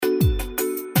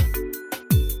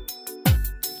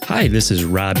Hi, this is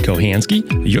Rob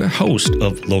Kohansky, your host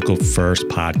of Local First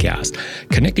Podcast,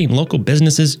 connecting local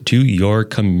businesses to your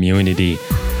community.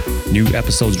 New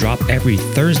episodes drop every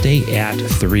Thursday at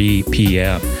 3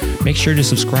 p.m. Make sure to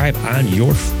subscribe on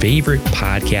your favorite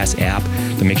podcast app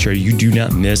to make sure you do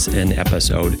not miss an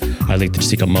episode. I'd like to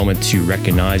just take a moment to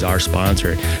recognize our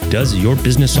sponsor. Does your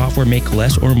business software make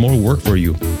less or more work for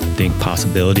you? Think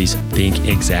possibilities, think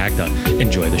Exacta.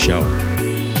 Enjoy the show.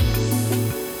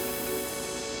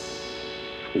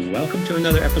 Welcome to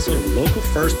another episode of Local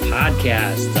First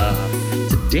Podcast.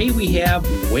 Today we have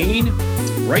Wayne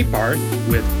Breitbart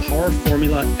with Power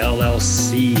Formula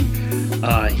LLC.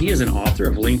 He is an author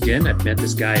of LinkedIn. I've met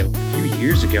this guy a few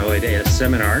years ago at a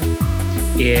seminar,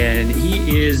 and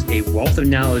he is a wealth of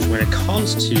knowledge when it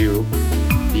comes to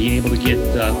being able to get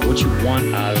what you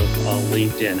want out of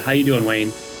LinkedIn. How you doing,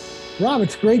 Wayne? Rob,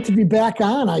 it's great to be back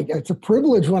on. It's a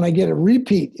privilege when I get a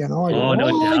repeat, you know.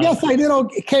 I guess I did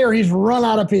okay, or he's run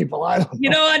out of people. I don't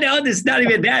know. I know it's not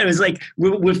even that. It was like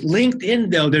with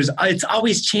LinkedIn, though, it's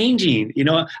always changing.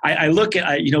 I look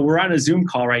at, we're on a Zoom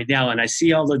call right now, and I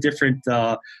see all the different,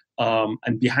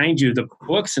 and behind you, the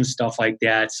books and stuff like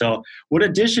that. So what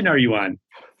edition are you on?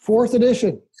 Fourth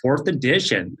edition.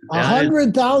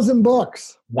 100,000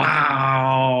 books.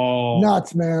 Wow.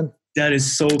 Nuts, man. That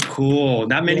is so cool.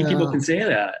 Not many people can say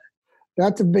that.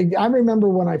 That's a big, I remember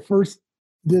when I first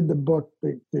did the book,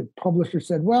 the publisher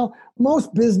said, well,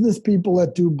 most business people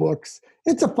that do books,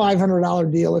 it's a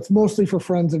 $500 deal. It's mostly for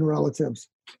friends and relatives.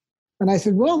 And I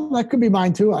said, well, that could be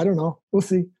mine too. I don't know. We'll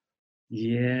see.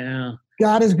 Yeah.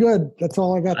 God is good. That's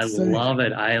all I got to say.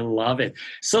 I love it.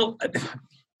 So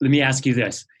let me ask you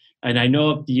this. And I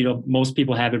know, most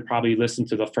people haven't probably listened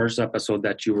to the first episode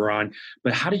that you were on,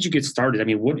 but how did you get started? I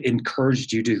mean, what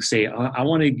encouraged you to say, I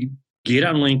want to get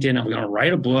on LinkedIn, I'm going to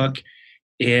write a book,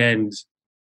 and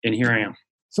here I am?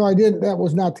 So I did. That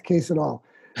was not the case at all.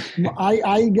 I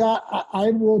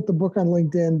wrote the book on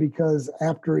LinkedIn because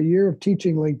after a year of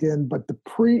teaching LinkedIn, but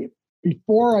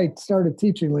before I started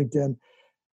teaching LinkedIn,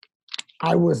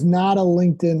 I was not a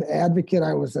LinkedIn advocate.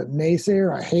 I was a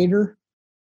naysayer, a hater.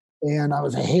 And I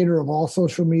was a hater of all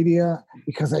social media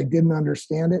because I didn't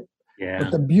understand it. Yeah. But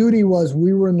the beauty was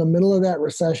we were in the middle of that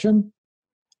recession,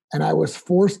 and I was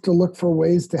forced to look for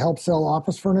ways to help sell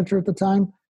office furniture at the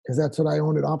time, because that's what I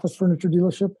owned, an office furniture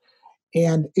dealership.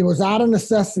 And it was out of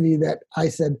necessity that I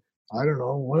said, I don't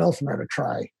know, what else am I going to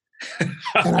try?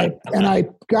 and I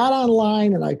got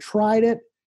online and I tried it.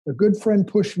 A good friend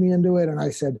pushed me into it, and I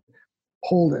said,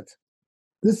 hold it.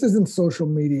 This isn't social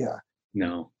media.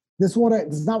 No. This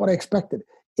is not what I expected.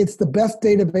 It's the best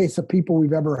database of people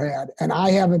we've ever had, and I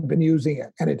haven't been using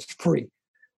it, and it's free.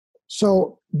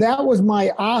 So that was my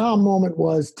aha moment,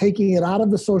 was taking it out of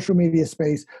the social media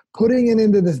space, putting it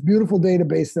into this beautiful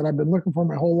database that I've been looking for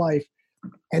my whole life.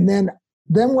 And then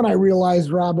when I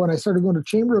realized, Rob, when I started going to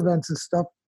chamber events and stuff,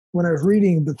 when I was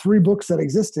reading the 3 books that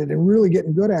existed and really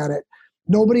getting good at it,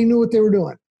 nobody knew what they were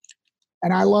doing.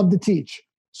 And I love to teach.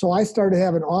 So I started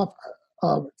having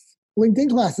LinkedIn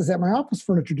classes at my office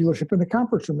furniture dealership in the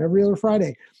conference room every other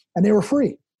Friday, and they were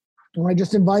free. And I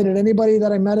just invited anybody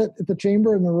that I met at the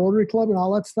chamber and the Rotary Club and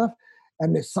all that stuff,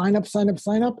 and they sign up.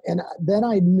 And then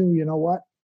I knew, you know what?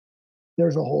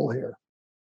 There's a hole here.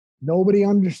 Nobody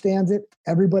understands it.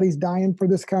 Everybody's dying for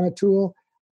this kind of tool.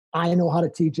 I know how to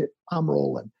teach it. I'm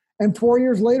rolling. And 4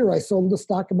 years later, I sold the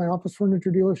stock in my office furniture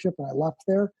dealership, and I left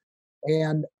there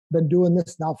and been doing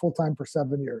this now full time for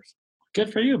 7 years.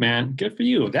 Good for you, man. Good for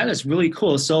you. That is really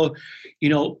cool. So,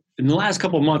 in the last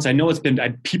couple of months, I know it's been,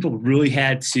 people really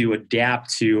had to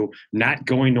adapt to not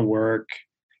going to work.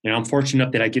 I'm fortunate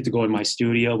enough that I get to go in my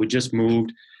studio. We just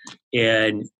moved,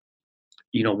 and,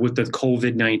 with the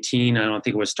COVID-19, I don't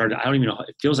think it was started. I don't even know.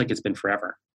 It feels like it's been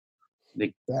forever.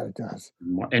 That it does.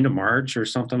 End of March or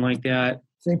something like that.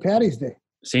 St. Patty's Day.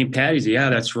 St. Patty's. Yeah,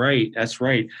 that's right. That's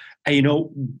right. And,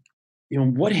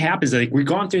 what happens? Like, we've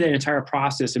gone through that entire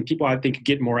process, and people, I think,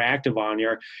 get more active on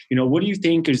here. What do you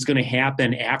think is going to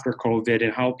happen after COVID,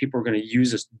 and how people are going to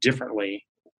use this differently?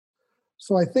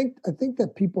 So I think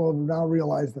that people have now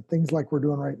realized that things like we're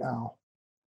doing right now,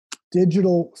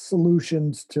 digital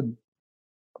solutions to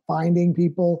finding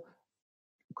people,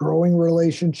 growing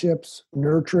relationships,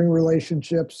 nurturing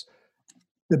relationships,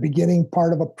 the beginning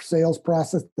part of a sales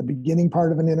process, the beginning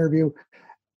part of an interview,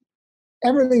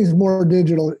 everything's more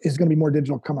digital, is going to be more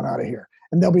digital coming out of here.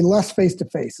 And there'll be less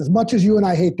face-to-face. As much as you and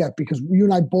I hate that, because you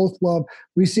and I both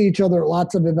we see each other at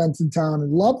lots of events in town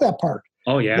and love that part.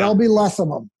 Oh, yeah. There'll be less of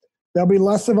them.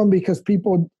 Because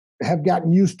people have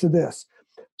gotten used to this.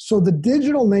 So the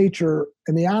digital nature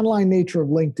and the online nature of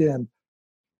LinkedIn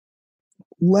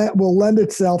will lend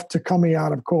itself to coming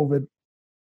out of COVID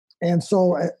And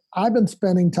so I've been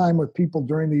spending time with people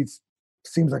during these,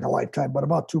 seems like a lifetime, but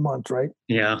about 2 months, right?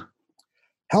 Yeah.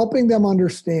 Helping them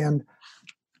understand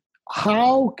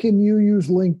how can you use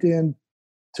LinkedIn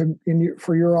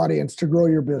for your audience to grow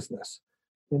your business.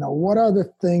 What are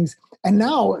the things? And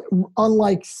now,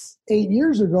 unlike 8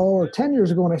 years ago or 10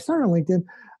 years ago when I started on LinkedIn,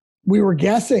 we were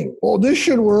guessing, oh, this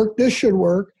should work, this should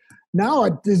work. Now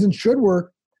it doesn't should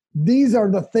work. These are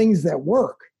the things that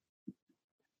work.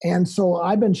 And so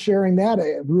I've been sharing that.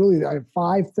 I have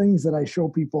 5 things that I show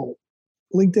people,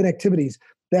 LinkedIn activities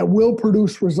that will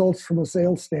produce results from a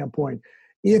sales standpoint.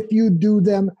 If you do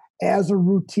them as a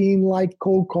routine, like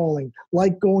cold calling,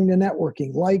 like going to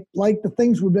networking, like the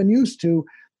things we've been used to,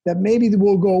 that maybe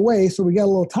will go away. So we got a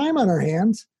little time on our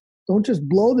hands. Don't just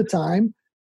blow the time.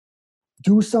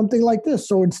 Do something like this.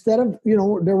 So instead of,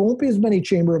 there won't be as many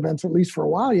chamber events, at least for a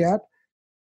while yet.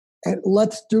 And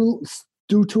let's do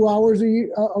 2 hours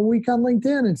a week on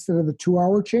LinkedIn instead of the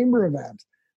 2-hour chamber event.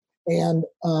 And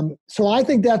so I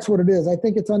think that's what it is. I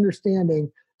think it's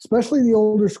understanding, especially the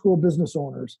older school business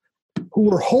owners who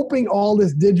were hoping all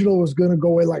this digital was going to go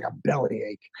away like a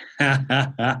bellyache.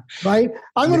 Right?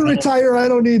 I'm going to retire. I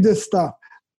don't need this stuff.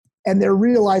 And they're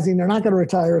realizing they're not going to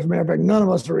retire. As a matter of fact, none of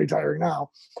us are retiring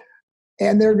now.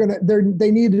 And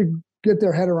they need to get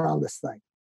their head around this thing.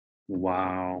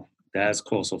 Wow. That's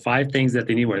cool. So 5 things that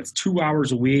they need, where it's 2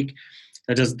 hours a week.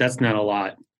 That's not a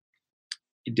lot.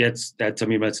 That's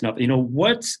enough.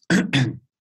 What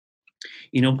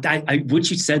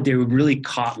you said there really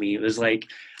caught me. It was like,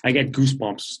 I got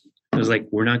goosebumps. It was like,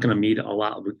 we're not going to meet a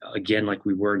lot again, like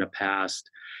we were in the past.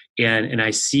 And I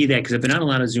see that because I've been on a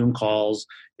lot of Zoom calls,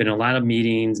 been in a lot of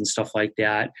meetings and stuff like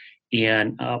that.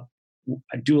 And I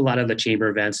do a lot of the chamber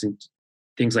events and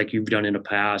things like you've done in the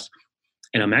past.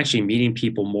 And I'm actually meeting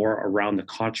people more around the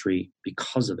country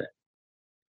because of it,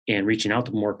 and reaching out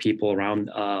to more people around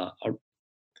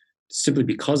simply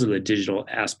because of the digital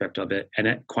aspect of it.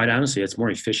 And quite honestly, it's more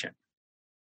efficient.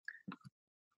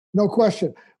 No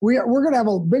question. We're going to have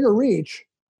a bigger reach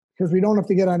because we don't have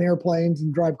to get on airplanes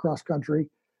and drive cross country.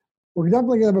 We're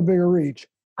definitely going to have a bigger reach.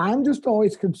 I'm just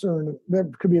always concerned,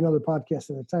 that could be another podcast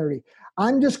in entirety.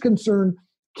 I'm just concerned,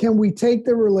 can we take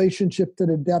the relationship to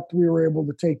the depth we were able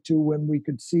to take to when we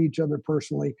could see each other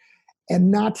personally and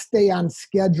not stay on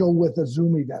schedule with a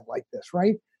Zoom event like this,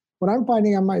 right? What I'm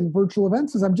finding on my virtual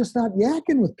events is I'm just not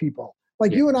yakking with people.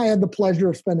 Like you and I had the pleasure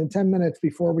of spending 10 minutes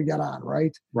before we got on,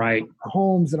 right? Right. Our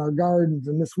homes and our gardens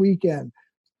and this weekend.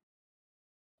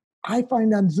 I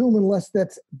find on Zoom, unless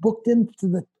that's booked into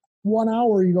the 1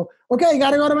 hour, you go, okay,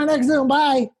 got to go to my next Zoom,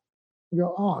 bye. You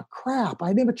go, oh, crap, I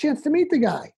didn't have a chance to meet the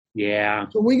guy. Yeah.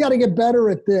 So we got to get better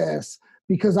at this,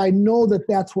 because I know that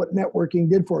that's what networking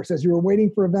did for us. As you were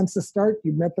waiting for events to start,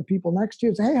 you met the people next to you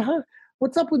and say, hey,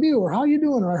 what's up with you? Or how you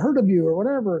doing? Or I heard of you or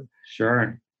whatever.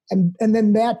 Sure. And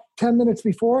then that 10 minutes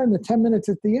before and the 10 minutes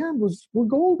at the end were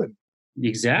golden.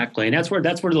 Exactly. And that's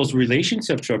where those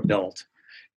relationships are built.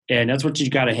 And that's what you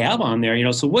got to have on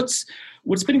there. So what's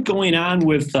been going on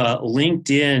with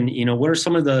LinkedIn? What are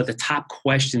some of the top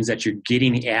questions that you're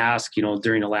getting asked,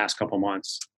 during the last couple of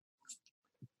months?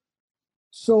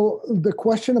 So the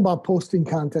question about posting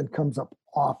content comes up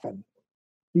often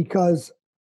because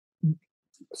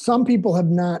some people have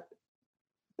not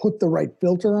put the right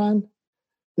filter on.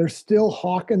 They're still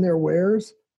hawking their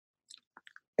wares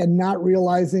and not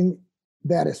realizing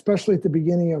that, especially at the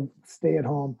beginning of stay at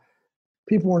home,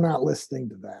 people were not listening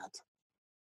to that.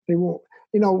 They won't,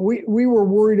 we were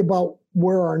worried about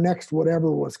where our next whatever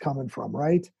was coming from,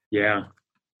 right? Yeah.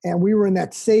 And we were in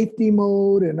that safety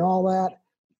mode and all that.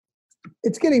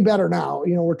 It's getting better now.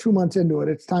 We're 2 months into it.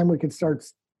 It's time we could start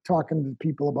talking to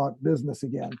people about business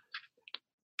again.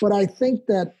 But I think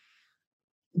that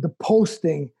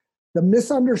the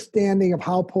misunderstanding of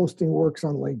how posting works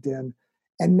on LinkedIn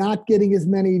and not getting as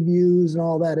many views and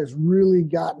all that has really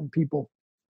gotten people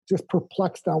just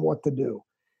perplexed on what to do.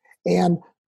 And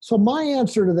so my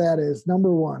answer to that is,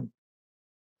 number one,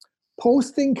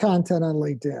 posting content on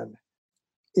LinkedIn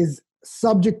is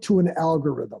subject to an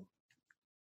algorithm.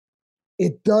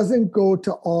 It doesn't go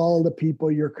to all the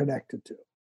people you're connected to.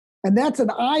 And that's an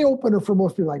eye-opener for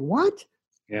most people. Like, what?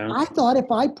 Yeah. I thought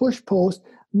if I push post,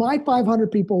 my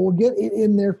 500 people will get it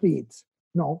in their feeds.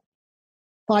 No,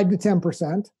 5 to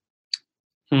 10%.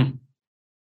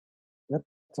 That's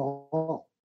all.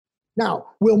 Now,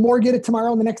 will more get it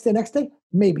tomorrow and the next day?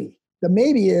 Maybe. The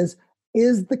maybe is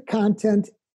the content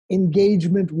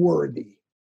engagement worthy?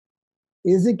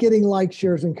 Is it getting likes,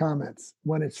 shares, and comments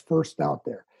when it's first out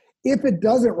there? If it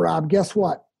doesn't, Rob, guess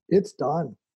what? It's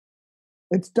done.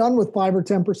 It's done with 5 or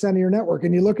 10% of your network.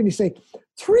 And you look and you say,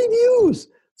 3 views,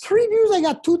 3 views, I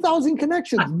got 2,000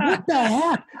 connections. What the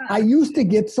heck? I used to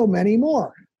get so many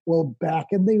more. Well, back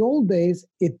in the old days,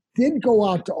 it did go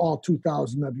out to all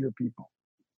 2,000 of your people.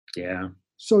 Yeah.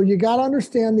 So you got to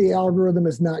understand the algorithm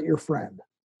is not your friend.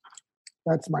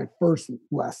 That's my first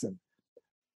lesson.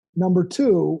 Number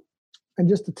two, and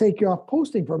just to take you off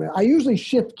posting for a minute, I usually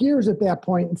shift gears at that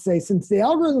point and say, since the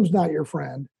algorithm's not your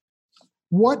friend,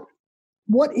 what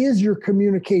is your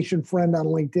communication friend on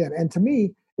LinkedIn? And to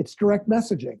me, it's direct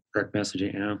messaging. Direct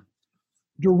messaging, yeah.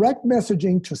 Direct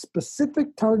messaging to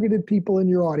specific targeted people in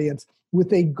your audience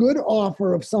with a good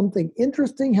offer of something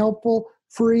interesting, helpful,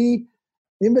 free,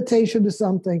 invitation to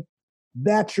something.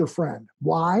 That's your friend.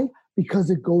 Why?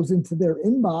 Because it goes into their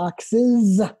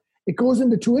inboxes. It goes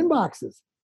into 2 inboxes.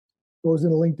 It goes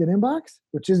into LinkedIn inbox,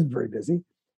 which isn't very busy.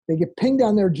 They get pinged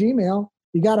on their Gmail.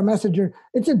 You got a messenger.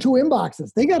 It's in 2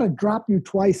 inboxes. They got to drop you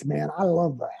twice, man. I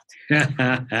love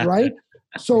that. Right?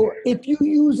 So if you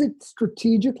use it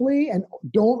strategically and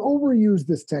don't overuse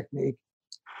this technique,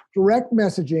 direct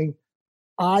messaging,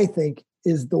 I think,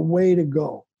 is the way to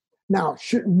go. Now,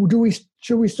 should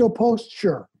we still post?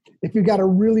 Sure. If you got a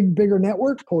really bigger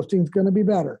network, posting is going to be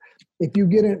better. If you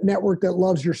get a network that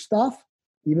loves your stuff,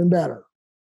 even better.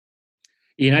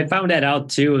 And I found that out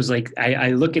too. It was like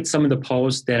I look at some of the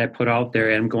posts that I put out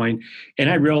there, and I'm going, and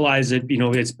I realize that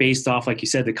it's based off, like you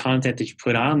said, the content that you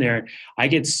put on there. I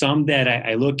get some that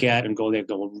I look at and go, they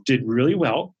did really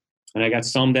well, and I got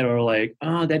some that are like,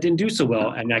 oh, that didn't do so well,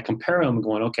 and I compare them,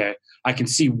 going, okay, I can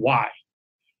see why.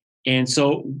 And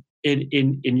so,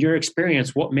 in your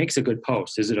experience, what makes a good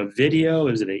post? Is it a video?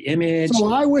 Is it an image?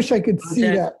 So I wish I could see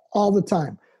that all the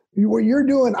time. What you're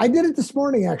doing, I did it this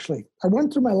morning, actually. I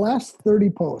went through my last 30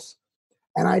 posts,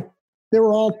 and they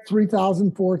were all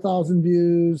 3,000, 4,000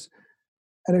 views,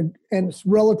 and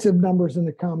relative numbers in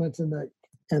the comments and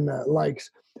the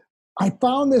likes. I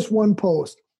found this one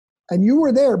post, and you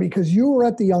were there because you were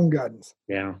at the Young Guns.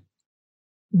 Yeah.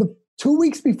 The 2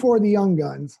 weeks before the Young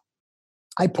Guns,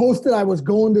 I posted I was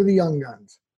going to the Young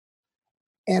Guns,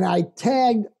 and I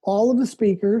tagged all of the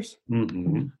speakers.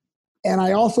 Mm-hmm. And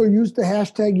I also used the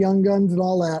hashtag Young Guns and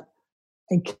all that.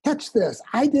 And catch this,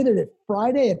 I did it at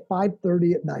Friday at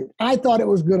 5:30 at night. I thought it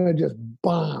was going to just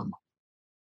bomb.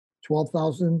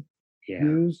 12,000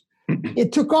 views.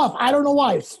 It took off. I don't know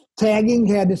why. Tagging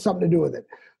had something to do with it.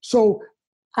 So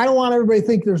I don't want everybody to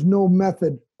think there's no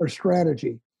method or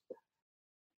strategy.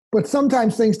 But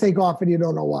sometimes things take off and you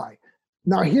don't know why.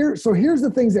 Now here's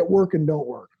the things that work and don't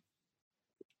work.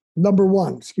 Number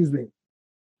one,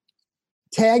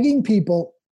 tagging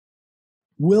people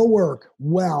will work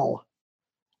well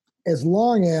as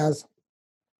long as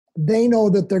they know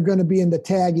that they're going to be in the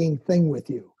tagging thing with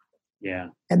you. Yeah.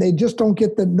 And they just don't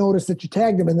get the notice that you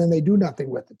tagged them and then they do nothing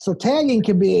with it. So tagging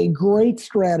can be a great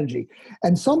strategy.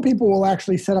 And some people will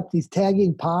actually set up these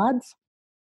tagging pods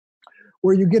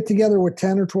where you get together with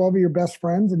 10 or 12 of your best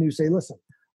friends and you say, listen,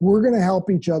 we're going to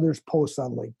help each other's posts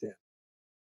on LinkedIn.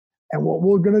 And what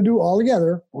we're going to do all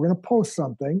together, we're going to post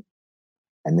something.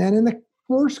 And then in the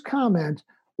first comment,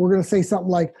 we're going to say something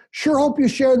like, sure hope you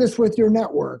share this with your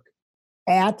network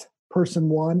at person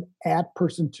 1, at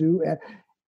person 2.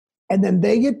 And then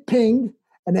they get pinged,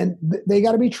 and then they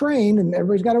got to be trained, and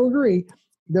everybody's got to agree.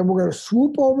 Then we're going to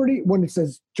swoop over to, when it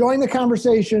says, join the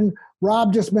conversation,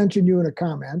 Rob just mentioned you in a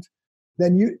comment.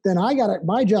 Then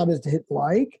my job is to hit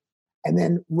like, and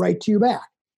then write to you back.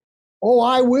 Oh,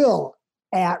 I will,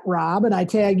 at Rob, and I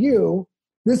tag you.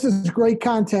 This is great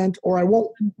content, or I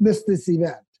won't miss this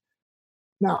event.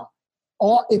 Now,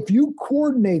 if you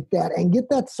coordinate that and get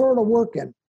that sort of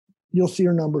working, you'll see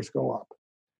your numbers go up.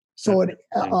 So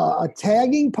a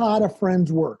tagging pod of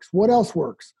friends works. What else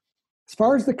works? As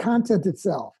far as the content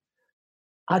itself,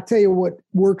 I'll tell you what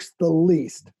works the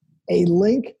least. A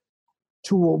link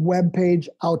to a web page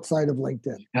outside of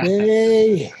LinkedIn.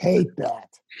 They hate that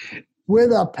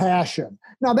with a passion.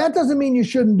 Now, that doesn't mean you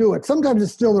shouldn't do it. Sometimes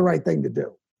it's still the right thing to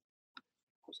do.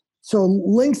 So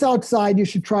links outside you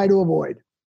should try to avoid.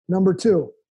 Number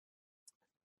 2,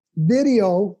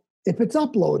 video, if it's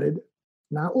uploaded,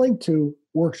 not linked to,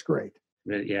 works great.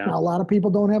 Yeah. Now, a lot of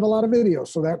people don't have a lot of videos,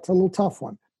 so that's a little tough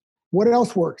one. What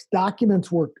else works?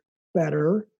 Documents work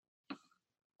better.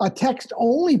 A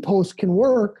text-only post can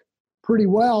work pretty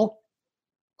well.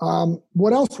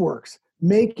 What else works?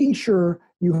 Making sure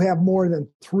you have more than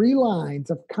 3 lines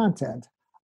of content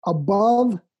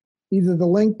above either the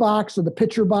link box or the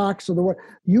picture box or what.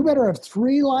 You better have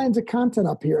 3 lines of content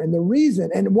up here. And the reason,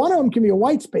 and one of them can be a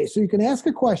white space. So you can ask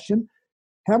a question,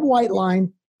 have a white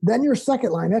line, then your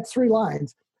second line, that's 3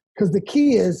 lines. Because the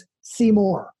key is see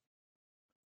more.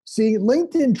 See,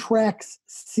 LinkedIn tracks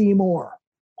see more.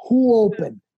 Who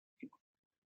opened?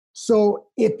 So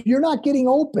if you're not getting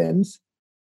opens,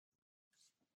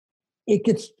 it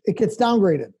gets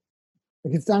downgraded.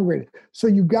 It gets downgraded. So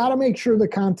you got to make sure the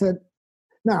content.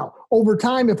 Now, over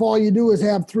time, if all you do is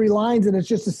have 3 lines and it's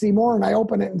just to see more, and I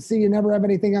open it and see you never have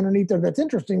anything underneath there that's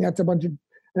interesting, that's a bunch of,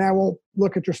 and I won't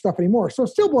look at your stuff anymore. So it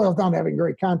still boils down to having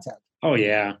great content. Oh,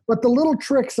 yeah. But the little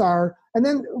tricks are, and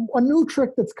then a new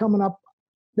trick that's coming up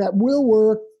that will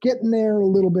work, getting there a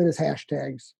little bit, is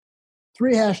hashtags.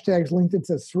 3 hashtags. LinkedIn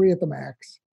says 3 at the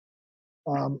max.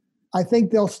 I think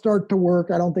they'll start to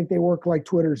work. I don't think they work like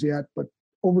Twitter's yet, but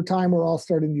over time, we're all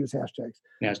starting to use hashtags.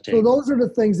 So those are the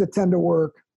things that tend to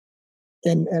work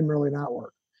and really not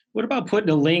work. What about putting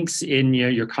the links in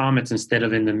your comments instead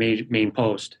of in the main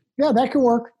post? Yeah, that can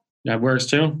work. That works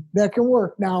too? That can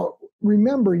work. Now,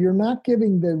 remember, you're not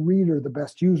giving the reader the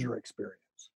best user experience.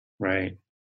 Right.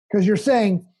 Because you're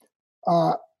saying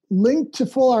link to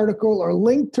full article or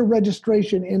link to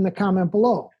registration in the comment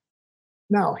below.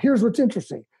 Now, here's what's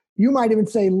interesting. You might even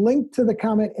say link to the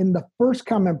comment in the first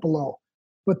comment below.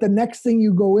 But the next thing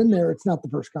you go in there, it's not the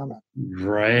first comment.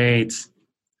 Right.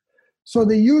 So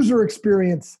the user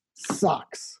experience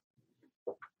sucks.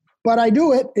 But I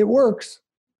do it. It works.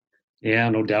 Yeah,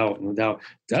 no doubt. No doubt.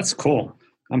 That's cool.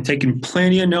 I'm taking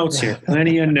plenty of notes here.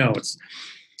 Plenty of notes.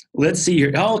 Let's see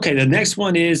here. Oh, okay, the next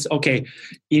one is, okay,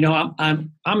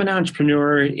 I'm an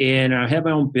entrepreneur and I have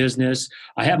my own business.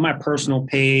 I have my personal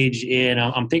page and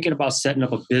I'm thinking about setting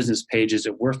up a business page. Is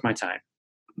it worth my time?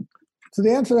 So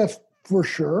the answer to that's for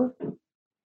sure,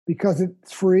 because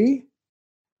it's free.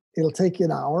 It'll take you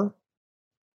an hour.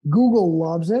 Google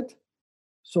loves it.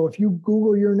 So if you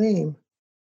Google your name,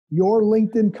 your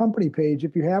LinkedIn company page,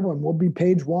 if you have one, will be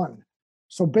page 1.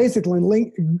 So basically,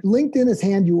 LinkedIn has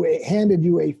handed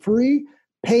you a free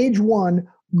page 1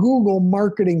 Google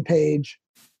marketing page.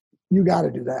 You got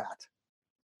to do that.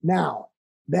 Now,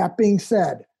 that being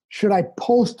said, should I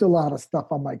post a lot of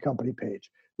stuff on my company page?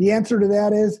 The answer to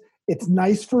that is it's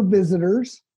nice for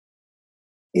visitors.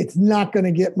 It's not going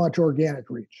to get much organic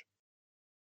reach.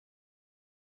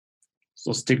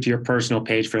 So stick to your personal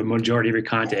page for the majority of your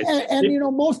content.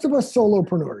 And most of us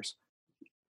solopreneurs,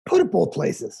 put it both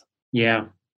places. Yeah.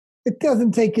 It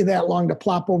doesn't take you that long to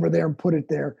plop over there and put it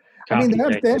there. I mean,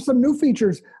 they have some new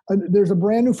features. There's a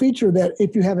brand new feature that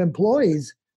if you have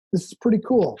employees, this is pretty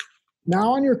cool.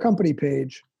 Now on your company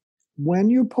page, when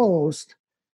you post,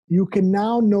 you can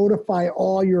now notify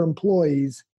all your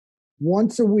employees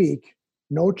once a week,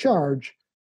 no charge,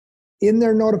 in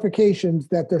their notifications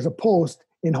that there's a post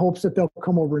in hopes that they'll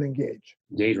come over and engage.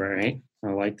 Engage, right? I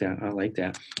like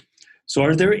that. So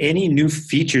are there any new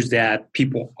features that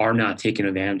people are not taking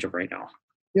advantage of right now?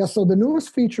 Yeah, so the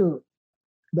newest feature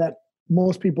that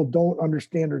most people don't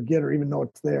understand or get or even know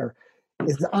it's there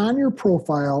is on your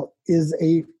profile is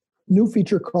a new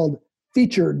feature called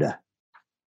Featured.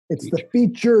 It's the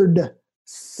Featured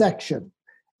section.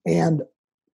 And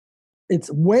it's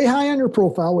way high on your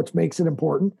profile, which makes it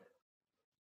important.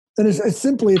 And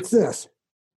it's this.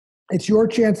 It's your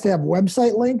chance to have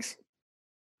website links,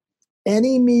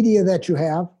 any media that you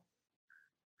have,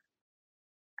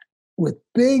 with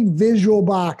big visual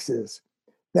boxes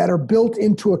that are built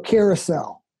into a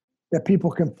carousel that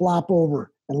people can flop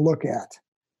over and look at.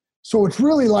 So it's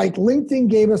really like LinkedIn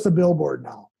gave us a billboard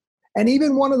now. And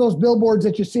even one of those billboards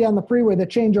that you see on the freeway that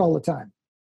change all the time,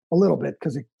 a little bit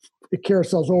because it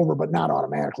carousels over, but not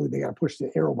automatically. They got to push the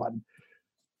arrow button.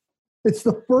 It's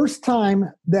the first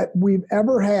time that we've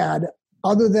ever had,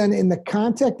 other than in the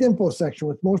contact info section,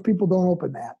 which most people don't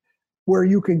open that, where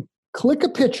you can click a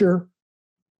picture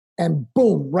and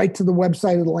boom, right to the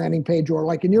website of the landing page. Or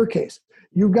like in your case,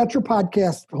 you've got your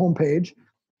podcast homepage.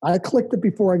 I clicked it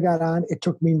before I got on. It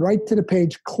took me right to the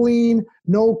page, clean,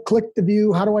 no click to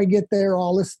view. How do I get there?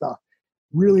 All this stuff.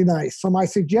 Really nice. So my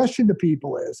suggestion to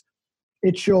people is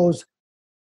it shows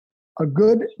a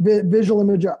good visual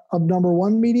image of number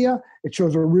 1 media. It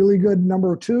shows a really good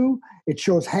number 2. It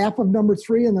shows half of number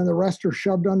 3, and then the rest are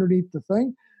shoved underneath the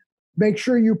thing. Make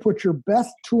sure you put your best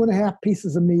 2.5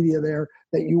 pieces of media there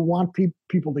that you want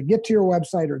people to get to your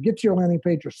website or get to your landing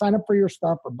page or sign up for your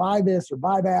stuff or buy this or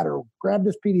buy that or grab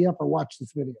this PDF or watch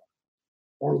this video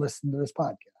or listen to this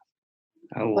podcast.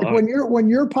 Like when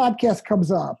your podcast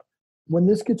comes up, when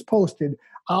this gets posted,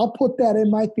 I'll put that in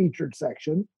my featured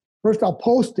section. First, I'll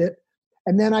post it,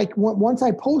 and then once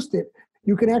I post it,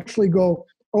 you can actually go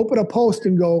open a post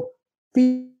and go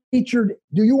featured.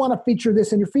 Do you want to feature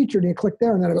this in your featured? And you click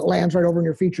there, and then it lands right over in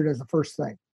your featured as the first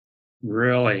thing.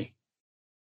 Really?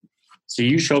 So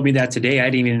you showed me that today.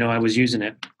 I didn't even know I was using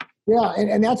it. Yeah,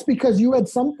 and that's because you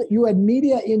had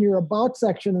media in your about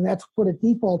section, and that's what it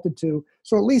defaulted to.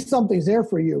 So at least something's there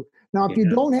for you. Now, if you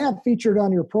don't have featured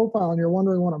on your profile and you're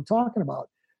wondering what I'm talking about,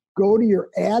 go to your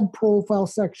add profile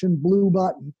section, blue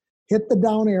button, hit the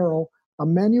down arrow, a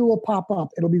menu will pop up.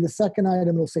 It'll be the second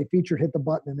item. It'll say featured, hit the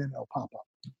button, and then it'll pop up.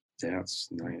 That's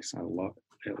nice. I love it.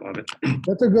 I love it.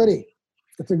 That's a goodie.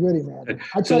 It's a goodie, man.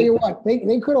 I tell you what, they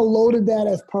could have loaded that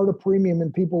as part of premium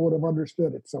and people would have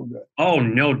understood it so good. Oh,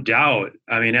 no doubt.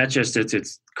 I mean, that's just,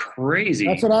 it's crazy.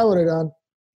 That's what I would have done.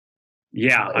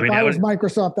 Yeah. If I was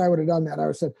Microsoft, I would have done that. I would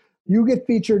have said, you get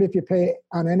featured if you pay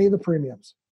on any of the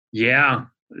premiums. Yeah,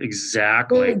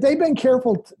 exactly. They've been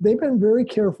careful. They've been very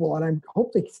careful, and I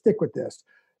hope they stick with this,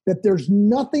 that there's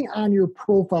nothing on your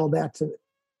profile that's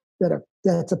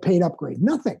a paid upgrade.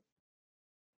 Nothing.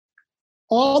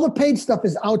 All the paid stuff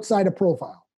is outside of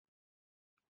profile.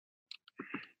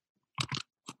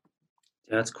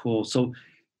 That's cool. So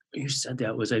you said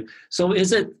that was so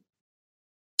is it,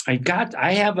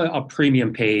 I have a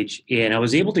premium page, and I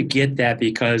was able to get that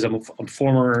because I'm a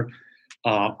former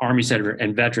Army senator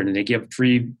and veteran, and they give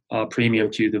free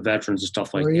premium to the veterans and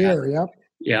stuff like that. Yep.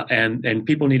 Yeah, and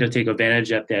people need to take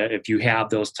advantage of that if you have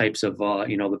those types of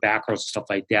the backgrounds and stuff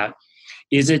like that.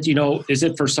 Is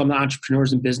it for some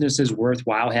entrepreneurs and businesses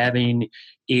worthwhile having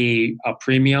a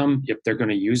premium if they're going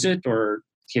to use it, or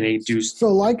can they do? So,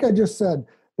 like I just said,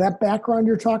 that background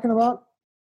you're talking about,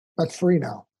 that's free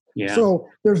now. Yeah. So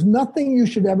there's nothing you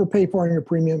should ever pay for on your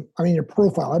premium. I mean, your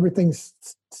profile, everything's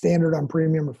standard on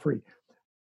premium or free.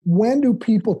 When do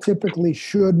people typically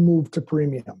should move to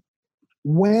premium?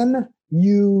 When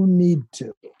you need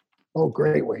to. Oh,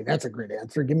 great, Wayne. That's a great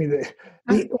answer. Give me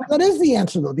that is the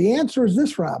answer, though. The answer is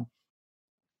this, Rob.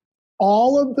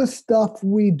 All of the stuff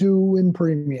we do in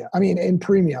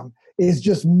premium is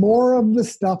just more of the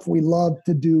stuff we love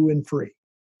to do in free.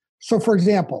 So, for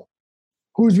example,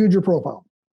 who's viewed your profile?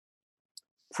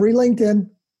 Free LinkedIn,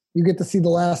 you get to see the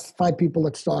last 5 people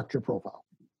that stalked your profile.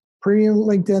 Premium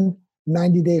LinkedIn,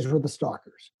 90 days worth of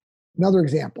stalkers. Another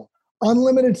example,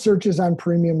 unlimited searches on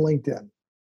premium LinkedIn.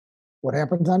 What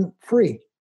happens on free?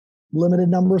 Limited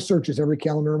number of searches every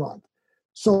calendar month.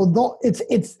 So it's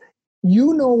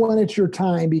when it's your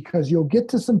time, because you'll get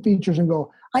to some features and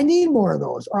go, I need more of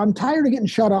those, or I'm tired of getting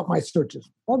shut out my searches.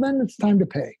 Well, then it's time to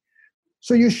pay.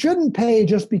 So you shouldn't pay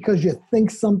just because you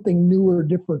think something new or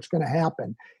different is going to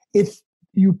happen.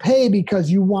 You pay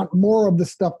because you want more of the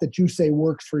stuff that you say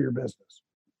works for your business.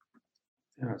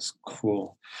 That's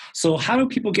cool. So how do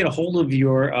people get a hold of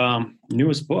your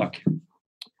newest book?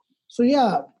 So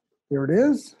yeah, there it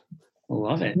is. I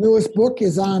love it. Newest book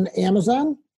is on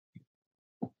Amazon.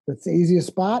 That's the easiest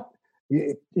spot.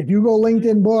 If you go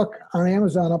LinkedIn book on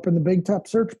Amazon, up in the big top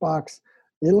search box,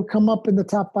 it'll come up in the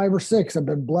top 5 or 6. I've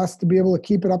been blessed to be able to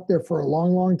keep it up there for a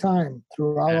long, long time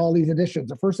throughout all these editions.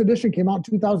 The first edition came out in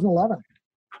 2011.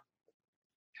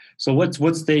 So what's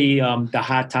the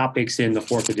hot topics in the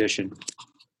 4th edition?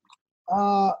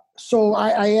 So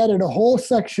I added a whole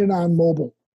section on the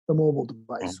mobile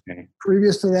device. Okay.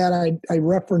 Previous to that, I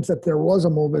referenced that there was a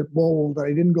mobile, that I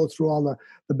didn't go through all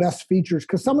the best features,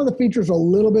 because some of the features are a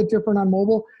little bit different on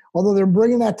mobile, although they're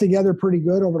bringing that together pretty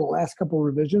good over the last couple of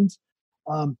revisions.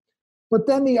 But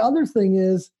then the other thing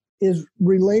is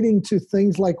relating to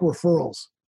things like referrals.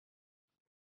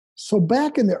 So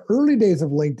back in the early days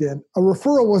of LinkedIn, a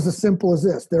referral was as simple as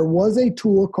this. There was a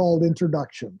tool called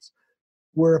introductions,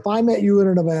 where if I met you at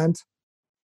an event,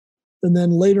 and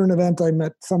then later in an event I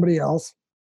met somebody else,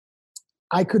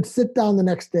 I could sit down the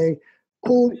next day,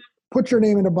 put your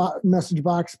name in a message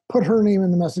box, put her name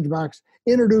in the message box,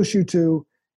 introduce you to,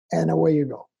 and away you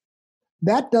go.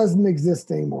 That doesn't exist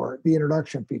anymore, the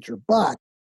introduction feature. But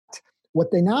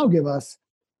what they now give us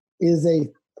is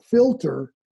a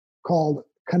filter called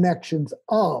connections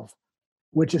of,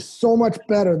 which is so much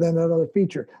better than another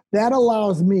feature. That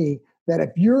allows me that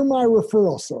if you're my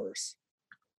referral source,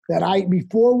 that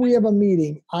before we have a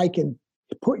meeting, I can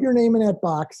put your name in that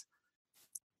box.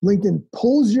 LinkedIn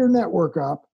pulls your network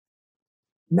up.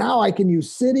 Now I can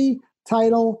use city,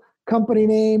 title, company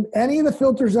name, any of the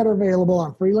filters that are available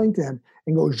on free LinkedIn,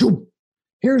 and go, zoom.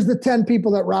 Here's the 10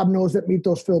 people that Rob knows that meet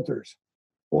those filters.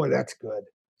 Boy, that's good.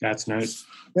 That's nice.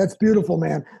 That's beautiful,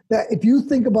 man. That if you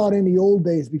think about in the old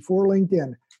days before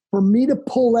LinkedIn, for me to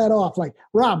pull that off, like,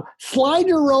 Rob, slide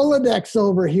your Rolodex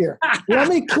over here. let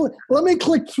me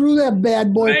click through that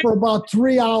bad boy for about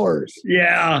 3 hours.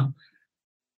 Yeah.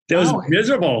 That was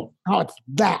miserable. Oh, it's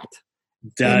that.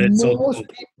 That is so most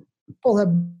people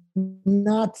have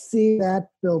not seen that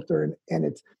filter, and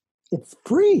it's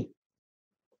free.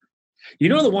 You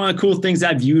know, one of the cool things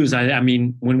I've used, I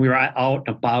mean, when we were out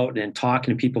and about and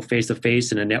talking to people face to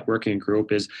face in a networking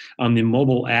group, is on the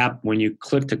mobile app, when you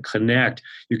click to connect,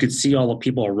 you could see all the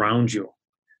people around you.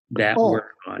 that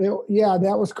work on?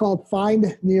 That was called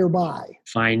Find Nearby.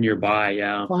 Find Nearby,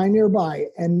 yeah. Find Nearby.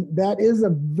 And that is a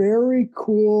very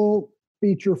cool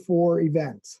feature for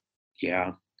events.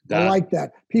 Yeah. I like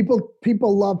that.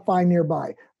 People love Find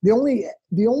Nearby. The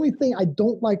only thing I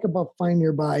don't like about Find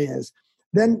Nearby is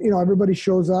then, everybody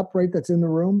shows up, right, that's in the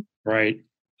room. Right.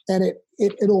 And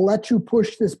it'll let you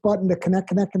push this button to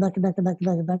connect.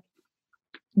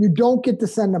 You don't get to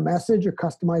send a message or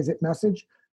customize it message.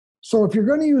 So if you're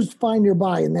going to use Find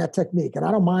Nearby in that technique, and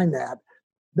I don't mind that,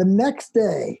 the next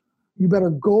day you better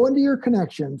go into your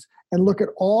connections and look at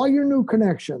all your new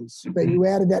connections that you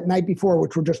added that night before,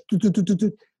 which were just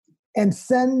and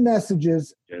send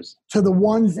messages to the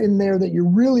ones in there that you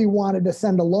really wanted to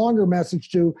send a longer message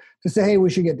to say, hey, we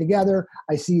should get together.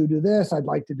 I see you do this. I'd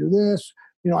like to do this.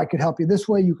 I could help you this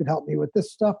way. You could help me with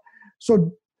this stuff.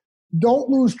 So don't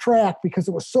lose track, because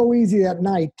it was so easy that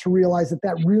night to realize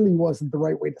that really wasn't the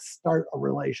right way to start a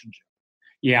relationship.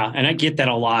 Yeah, and I get that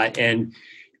a lot. And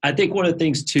I think one of the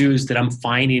things too is that I'm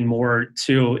finding more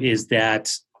too is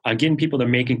that, again, people that are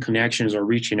making connections or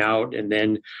reaching out, and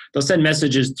then they'll send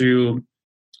messages through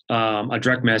a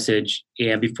direct message,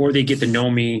 and before they get to know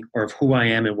me or who I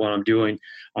am and what I'm doing,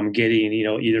 I'm getting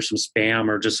either some spam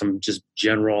or just some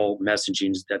general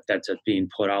messaging that's being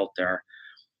put out there.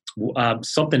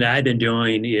 Something that I've been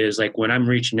doing is, like, when I'm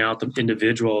reaching out to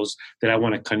individuals that I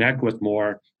want to connect with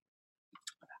more,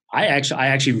 I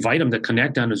actually invite them to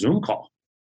connect on a Zoom call,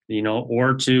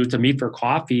 or to meet for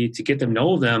coffee to get them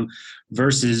know them,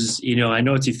 versus, I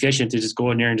know it's efficient to just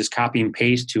go in there and just copy and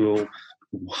paste to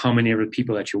how many other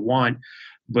people that you want.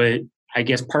 But I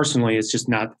guess personally, it's just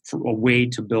not a way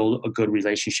to build a good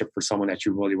relationship for someone that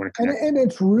you really want to connect. And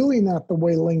it's really not the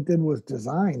way LinkedIn was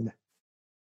designed.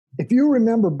 If you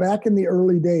remember back in the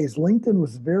early days, LinkedIn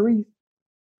was very,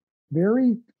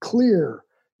 very clear.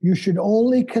 You should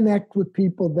only connect with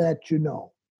people that you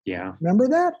know. Yeah. Remember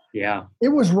that? Yeah. It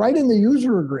was right in the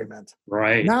user agreement.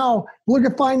 Right. Now, look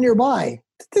at Find Nearby.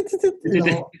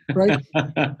 Right?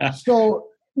 So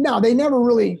now they never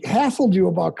really hassled you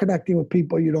about connecting with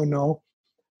people you don't know.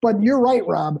 But you're right,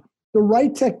 Rob. The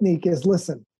right technique is,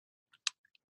 listen,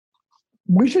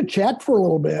 we should chat for a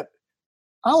little bit.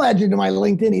 I'll add you to my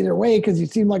LinkedIn either way because you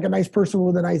seem like a nice person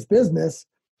with a nice business.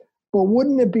 But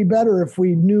wouldn't it be better if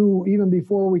we knew, even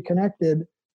before we connected,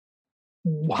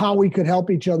 how we could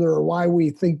help each other or why we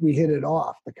think we hit it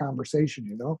off, the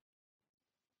conversation,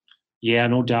 Yeah,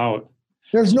 no doubt.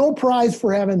 There's no prize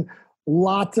for having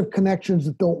lots of connections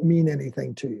that don't mean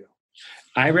anything to you.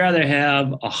 I'd rather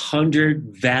have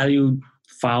 100 valued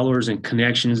followers and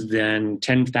connections than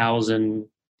 10,000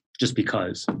 just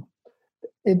because.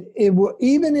 It will,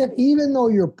 even though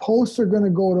your posts are going to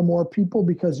go to more people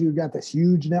because you've got this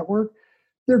huge network,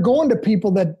 they're going to people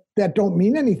that don't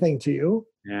mean anything to you.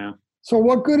 Yeah. So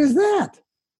what good is that?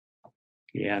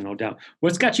 Yeah, no doubt.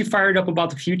 What's got you fired up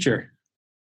about the future?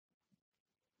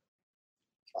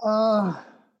 So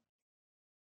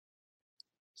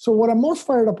what I'm most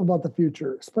fired up about the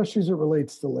future, especially as it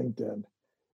relates to LinkedIn,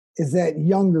 is that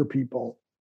younger people,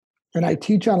 and I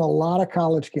teach on a lot of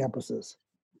college campuses,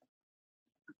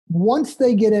 once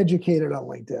they get educated on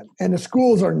LinkedIn, and the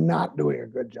schools are not doing a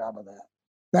good job of that.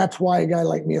 That's why a guy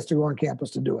like me has to go on campus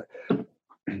to do it.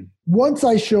 Once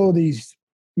I show these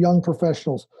young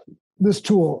professionals this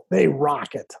tool, they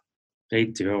rock it. They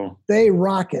do. They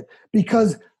rock it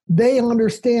because they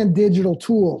understand digital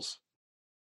tools,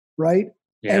 right?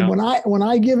 Yeah. And when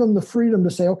I give them the freedom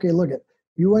to say, okay, look it,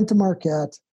 you went to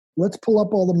Marquette, let's pull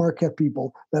up all the Marquette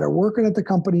people that are working at the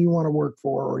company you want to work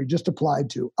for or you just applied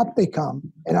to. Up they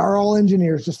come and are all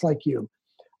engineers just like you.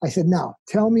 I said, now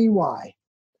tell me why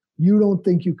you don't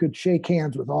think you could shake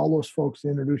hands with all those folks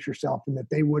and introduce yourself and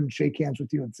that they wouldn't shake hands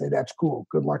with you and say, that's cool.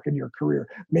 Good luck in your career.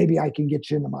 Maybe I can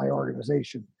get you into my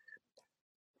organization.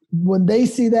 When they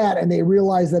see that and they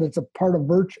realize that it's a part of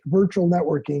virtual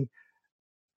networking,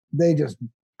 they just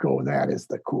go, that is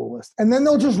the coolest. And then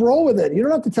they'll just roll with it. You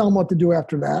don't have to tell them what to do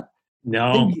after that.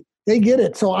 No. They get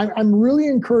it. So I'm really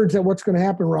encouraged that what's going to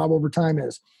happen, Rob, over time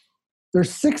is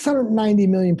there's 690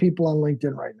 million people on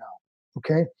LinkedIn right now.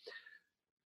 Okay.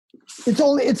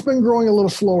 It's been growing a little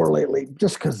slower lately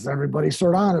just because everybody's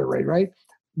sort of on it, right?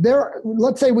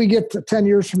 Let's say we get to 10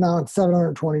 years from now and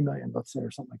 720 million, let's say,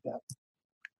 or something like that.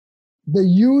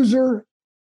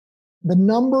 The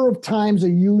number of times a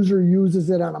user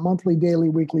uses it on a monthly, daily,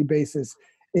 weekly basis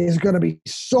is going to be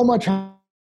so much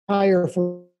higher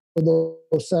for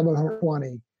those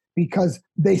 720 because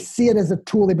they see it as a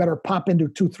tool they better pop into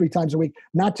 2-3 times a week,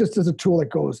 not just as a tool that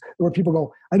goes where people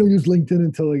go, I don't use LinkedIn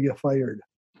until I get fired.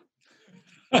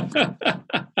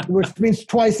 Which means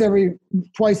twice in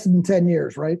 10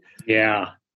 years, right? Yeah.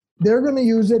 they're going to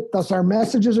use it. Thus, our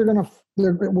messages are going to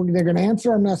they're going to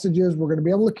answer our messages. We're going to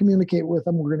be able to communicate with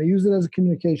them. We're going to use it as a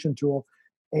communication tool.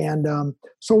 And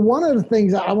so one of the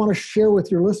things I want to share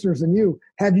with your listeners and you,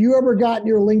 have you ever gotten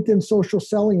your LinkedIn Social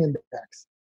Selling Index?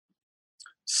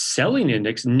 Selling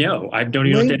Index? No, I don't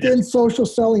even know what that LinkedIn is. Social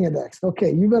Selling Index.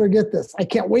 Okay, you better get this. I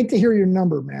can't wait to hear your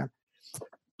number, man.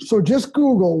 So just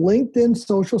Google LinkedIn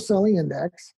Social Selling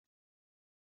Index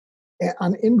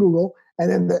in Google, and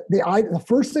then the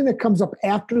first thing that comes up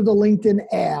after the LinkedIn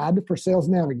ad for Sales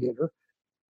Navigator,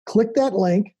 click that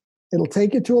link. It'll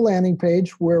take you to a landing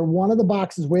page where one of the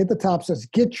boxes way at the top says,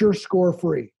 get your score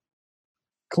free.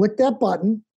 Click that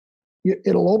button.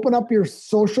 It'll open up your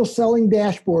social selling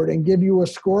dashboard and give you a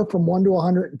score from 1 to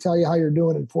 100 and tell you how you're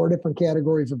doing in 4 different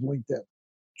categories of LinkedIn.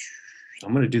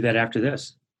 I'm going to do that after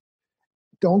this.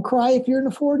 Don't cry if you're in the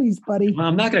 40s, buddy. Well,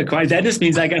 I'm not going to cry. That just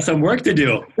means I got some work to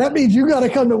do. That means you got to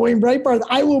come to Wayne Breitbarth.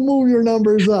 I will move your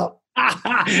numbers up.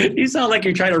 You sound like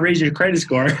you're trying to raise your credit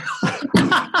score.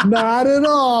 Not at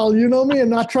all. You know me, I'm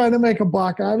not trying to make a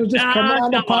buck. I was just coming on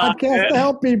the podcast to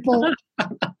help people.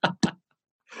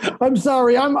 I'm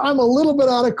sorry. I'm a little bit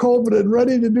out of COVID and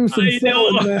ready to do some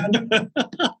selling, man.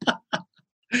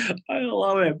 I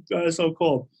love it. That's so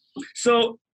cool.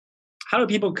 So how do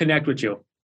people connect with you?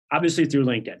 Obviously through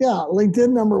LinkedIn. Yeah, LinkedIn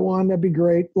number one. That'd be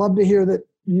great. Love to hear that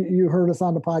you heard us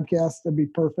on the podcast. That'd be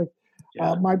perfect.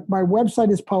 Yeah. My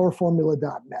website is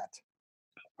powerformula.net.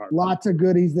 Lots of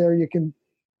goodies there. You can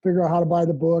figure out how to buy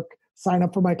the book, sign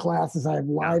up for my classes. I have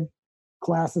live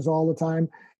classes all the time.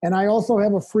 And I also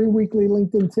have a free weekly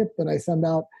LinkedIn tip that I send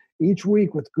out each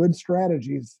week with good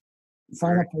strategies.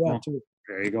 Sign up for that too.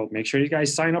 There you go. Make sure you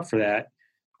guys sign up for that.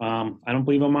 I don't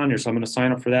believe I'm on there, so I'm going to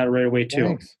sign up for that right away too.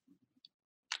 Thanks.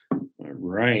 All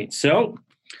right. So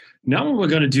now what we're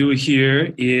going to do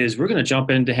here is we're going to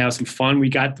jump in to have some fun. We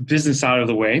got the business out of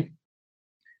the way.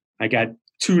 I got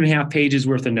 2.5 pages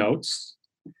worth of notes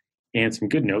and some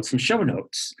good notes, some show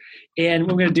notes. And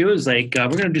what we're going to do is we're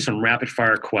going to do some rapid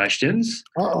fire questions.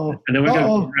 Uh-oh. And then we're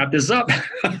going to wrap this up.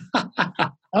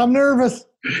 I'm nervous.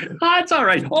 It's all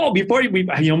right. Oh, before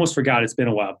you almost forgot, it's been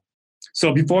a while.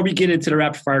 So before we get into the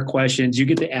rapid fire questions, you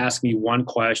get to ask me one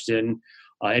question,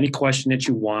 any question that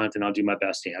you want, and I'll do my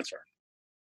best to answer.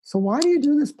 So why do you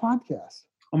do this podcast?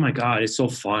 Oh my God, it's so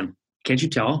fun. Can't you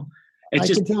tell? I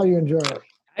can tell you enjoy it.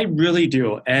 I really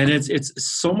do. And it's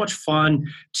so much fun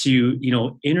to,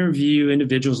 interview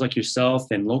individuals like yourself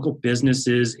and local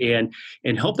businesses and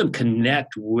help them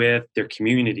connect with their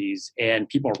communities and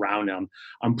people around them.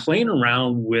 I'm playing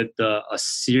around with a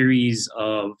series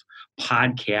of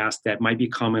podcasts that might be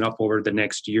coming up over the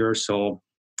next year or so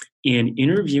in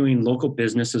interviewing local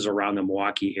businesses around the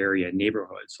Milwaukee area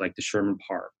neighborhoods like the Sherman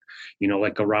Park,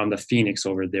 like around the Phoenix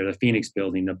over there, the Phoenix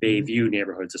building, the Bayview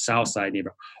neighborhoods, the South Side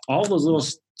neighborhood, all those little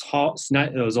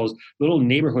those little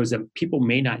neighborhoods that people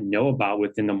may not know about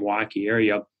within the Milwaukee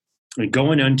area, and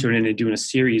going into it and doing a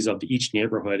series of each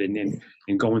neighborhood and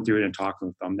going through it and talking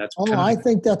with them. I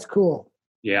think that's cool.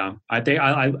 Yeah, I think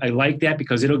I like that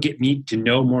because it'll get me to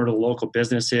know more of the local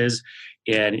businesses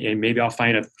and maybe I'll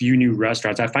find a few new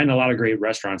restaurants. I find a lot of great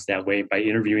restaurants that way by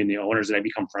interviewing the owners and I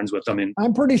become friends with them. And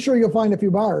I'm pretty sure you'll find a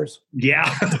few bars.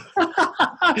 Yeah,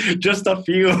 just a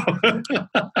few.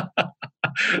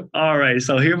 All right,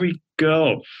 so here we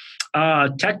go.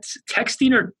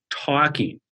 Texting or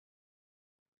talking?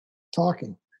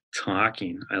 Talking.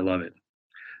 Talking. I love it.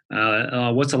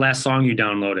 What's the last song you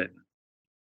downloaded?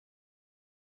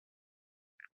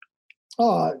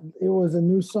 It was a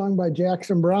new song by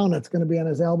Jackson Browne that's going to be on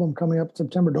his album coming up in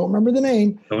September. Don't remember the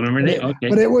name. Okay.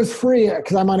 But it was free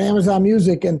because I'm on Amazon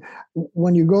Music, and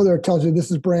when you go there, it tells you this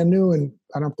is brand new, and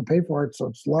I don't have to pay for it, so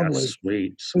it's lovely. That's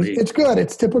sweet. It's good.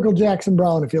 It's typical Jackson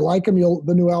Browne. If you like him,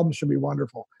 the new album should be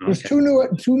wonderful. Okay. There's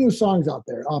two new songs out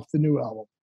there off the new album.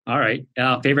 All right.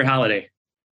 Favorite holiday?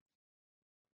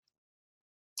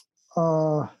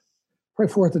 Probably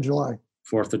 4th of July.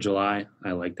 4th of July.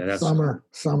 I like that. That's Summer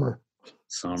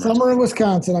in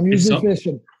Wisconsin. I'm usually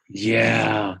fishing.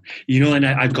 Yeah. And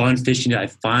I've gone fishing. I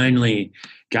finally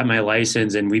got my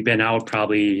license and we've been out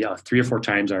probably 3 or 4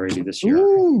 times already this year.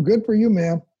 Ooh, good for you,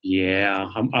 man. Yeah.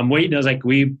 I'm waiting. I was like,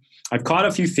 I've caught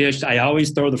a few fish. I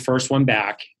always throw the first one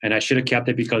back and I should have kept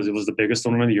it because it was the biggest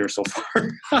one of the year so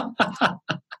far.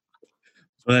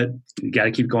 But you got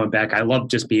to keep going back. I love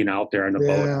just being out there on the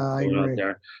boat. I agree. Out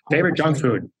there. Favorite junk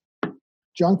food?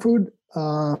 Junk food?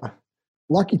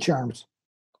 Lucky Charms.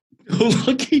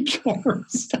 Lucky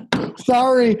Charms.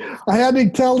 Sorry, I had to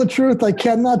tell the truth. I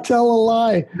cannot tell a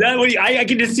lie. That way, I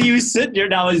can just see you sitting there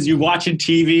now as you're watching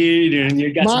TV and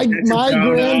you got my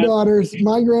granddaughters.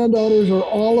 My granddaughters are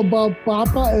all about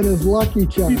Papa and his Lucky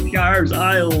Charms. Lucky Charms,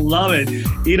 I love it.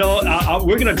 You know,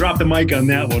 we're gonna drop the mic on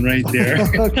that one right there.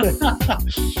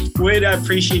 Wade, I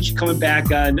appreciate you coming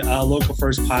back on Local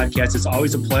First Podcast. It's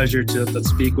always a pleasure to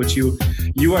speak with you.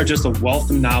 You are just a wealth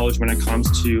of knowledge when it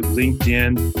comes to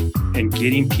LinkedIn and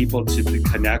getting people to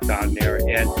connect on there.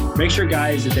 And make sure,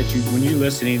 guys, that you, when you're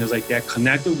listening, is like that,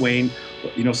 connect with Wayne,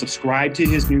 you know, subscribe to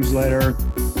his newsletter,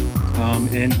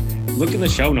 and look in the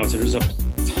show notes. There's a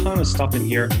ton of stuff in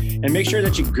here, and make sure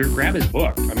that you grab his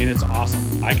book. I mean, it's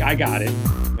awesome. I got it.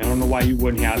 I don't know why you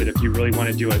wouldn't have it if you really want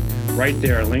to do it. Right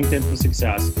there, LinkedIn for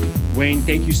Success. Wayne,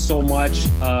 thank you so much.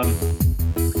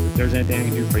 If there's anything I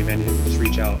can do for you, man, just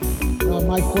reach out.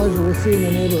 My pleasure. We'll see you in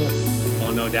the neighborhood.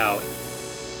 Oh, no doubt.